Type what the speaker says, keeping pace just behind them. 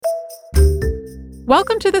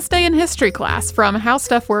Welcome to This Day in History class from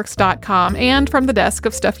HowStuffWorks.com and from the desk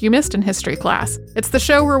of Stuff You Missed in History class. It's the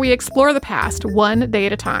show where we explore the past one day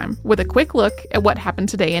at a time with a quick look at what happened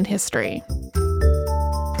today in history.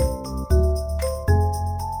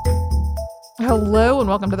 Hello and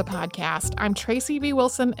welcome to the podcast. I'm Tracy V.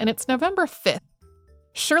 Wilson and it's November 5th.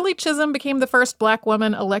 Shirley Chisholm became the first Black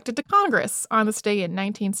woman elected to Congress on this day in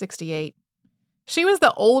 1968. She was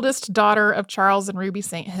the oldest daughter of Charles and Ruby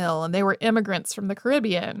St. Hill, and they were immigrants from the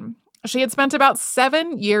Caribbean. She had spent about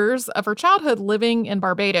 7 years of her childhood living in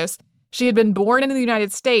Barbados. She had been born in the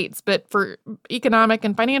United States, but for economic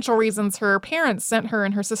and financial reasons, her parents sent her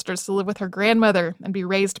and her sisters to live with her grandmother and be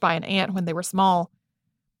raised by an aunt when they were small.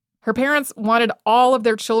 Her parents wanted all of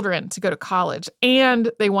their children to go to college,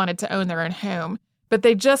 and they wanted to own their own home. But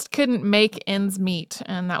they just couldn't make ends meet,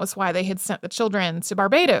 and that was why they had sent the children to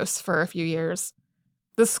Barbados for a few years.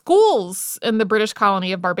 The schools in the British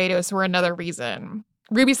colony of Barbados were another reason.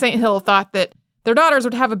 Ruby St. Hill thought that their daughters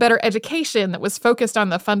would have a better education that was focused on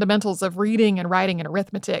the fundamentals of reading and writing and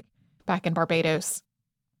arithmetic back in Barbados.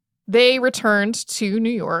 They returned to New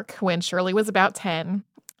York when Shirley was about 10,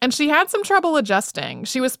 and she had some trouble adjusting.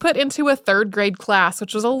 She was put into a third grade class,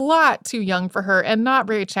 which was a lot too young for her and not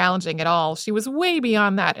very challenging at all. She was way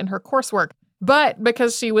beyond that in her coursework. But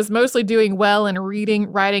because she was mostly doing well in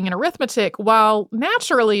reading, writing, and arithmetic, while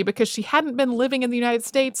naturally, because she hadn't been living in the United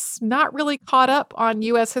States, not really caught up on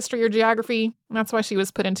U.S. history or geography, that's why she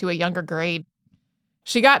was put into a younger grade.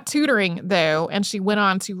 She got tutoring, though, and she went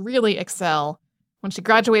on to really excel. When she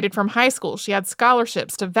graduated from high school, she had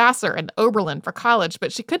scholarships to Vassar and Oberlin for college,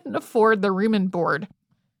 but she couldn't afford the room and board.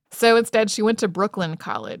 So instead, she went to Brooklyn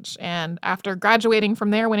College, and after graduating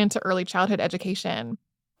from there, went into early childhood education.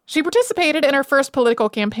 She participated in her first political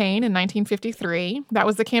campaign in 1953. That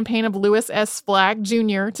was the campaign of Lewis S. Flagg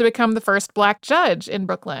Jr. to become the first Black judge in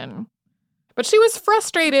Brooklyn. But she was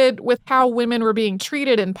frustrated with how women were being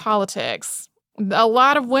treated in politics. A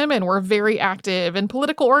lot of women were very active in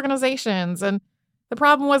political organizations, and the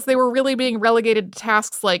problem was they were really being relegated to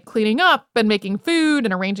tasks like cleaning up and making food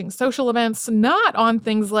and arranging social events, not on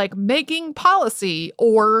things like making policy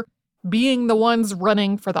or being the ones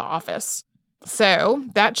running for the office. So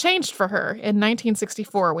that changed for her in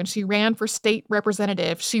 1964 when she ran for state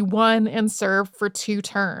representative. She won and served for 2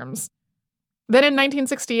 terms. Then in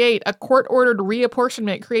 1968, a court-ordered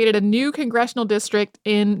reapportionment created a new congressional district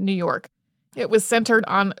in New York. It was centered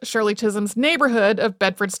on Shirley Chisholm's neighborhood of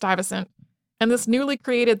Bedford-Stuyvesant. And this newly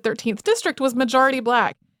created 13th district was majority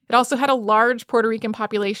Black. It also had a large Puerto Rican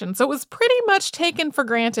population, so it was pretty much taken for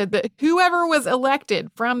granted that whoever was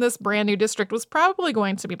elected from this brand new district was probably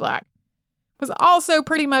going to be Black. It was also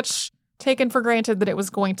pretty much taken for granted that it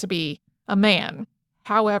was going to be a man.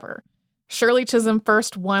 However, Shirley Chisholm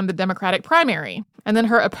first won the Democratic primary, and then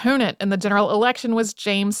her opponent in the general election was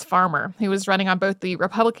James Farmer, who was running on both the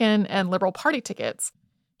Republican and Liberal Party tickets.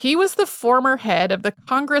 He was the former head of the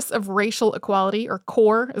Congress of Racial Equality, or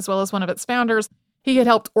CORE, as well as one of its founders. He had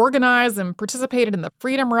helped organize and participated in the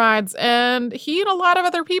Freedom Rides, and he and a lot of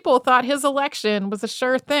other people thought his election was a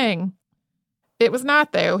sure thing. It was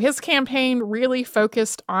not, though. His campaign really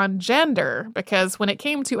focused on gender, because when it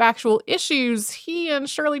came to actual issues, he and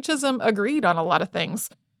Shirley Chisholm agreed on a lot of things.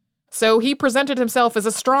 So he presented himself as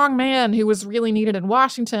a strong man who was really needed in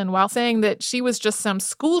Washington, while saying that she was just some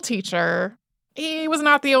school teacher. He was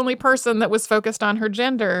not the only person that was focused on her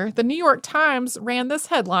gender. The New York Times ran this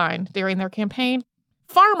headline during their campaign: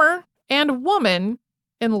 "Farmer and Woman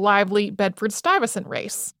in Lively Bedford-Stuyvesant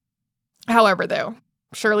Race." However, though,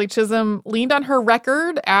 Shirley Chisholm leaned on her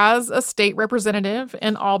record as a state representative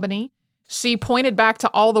in Albany. She pointed back to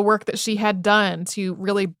all the work that she had done to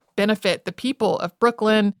really benefit the people of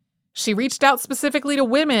Brooklyn. She reached out specifically to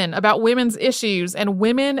women about women's issues, and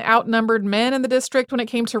women outnumbered men in the district when it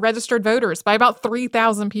came to registered voters by about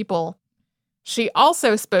 3,000 people. She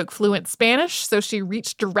also spoke fluent Spanish, so she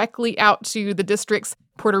reached directly out to the district's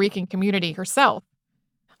Puerto Rican community herself.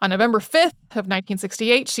 On November 5th of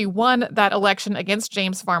 1968, she won that election against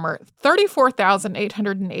James Farmer,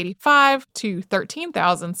 34,885 to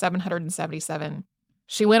 13,777.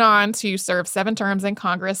 She went on to serve 7 terms in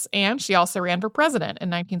Congress, and she also ran for president in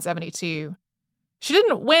 1972. She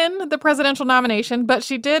didn't win the presidential nomination, but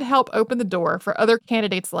she did help open the door for other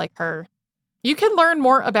candidates like her. You can learn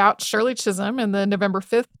more about Shirley Chisholm in the November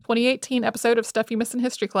 5th, 2018 episode of Stuff You Missed in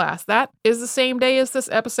History class. That is the same day as this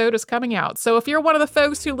episode is coming out. So if you're one of the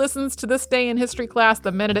folks who listens to This Day in History class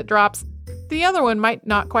the minute it drops, the other one might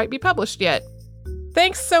not quite be published yet.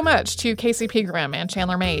 Thanks so much to Casey Pegram and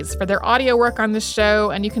Chandler Mays for their audio work on this show,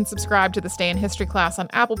 and you can subscribe to the Stay in History class on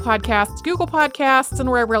Apple Podcasts, Google Podcasts, and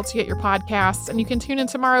wherever else you get your podcasts, and you can tune in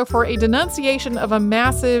tomorrow for a denunciation of a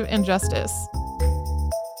massive injustice.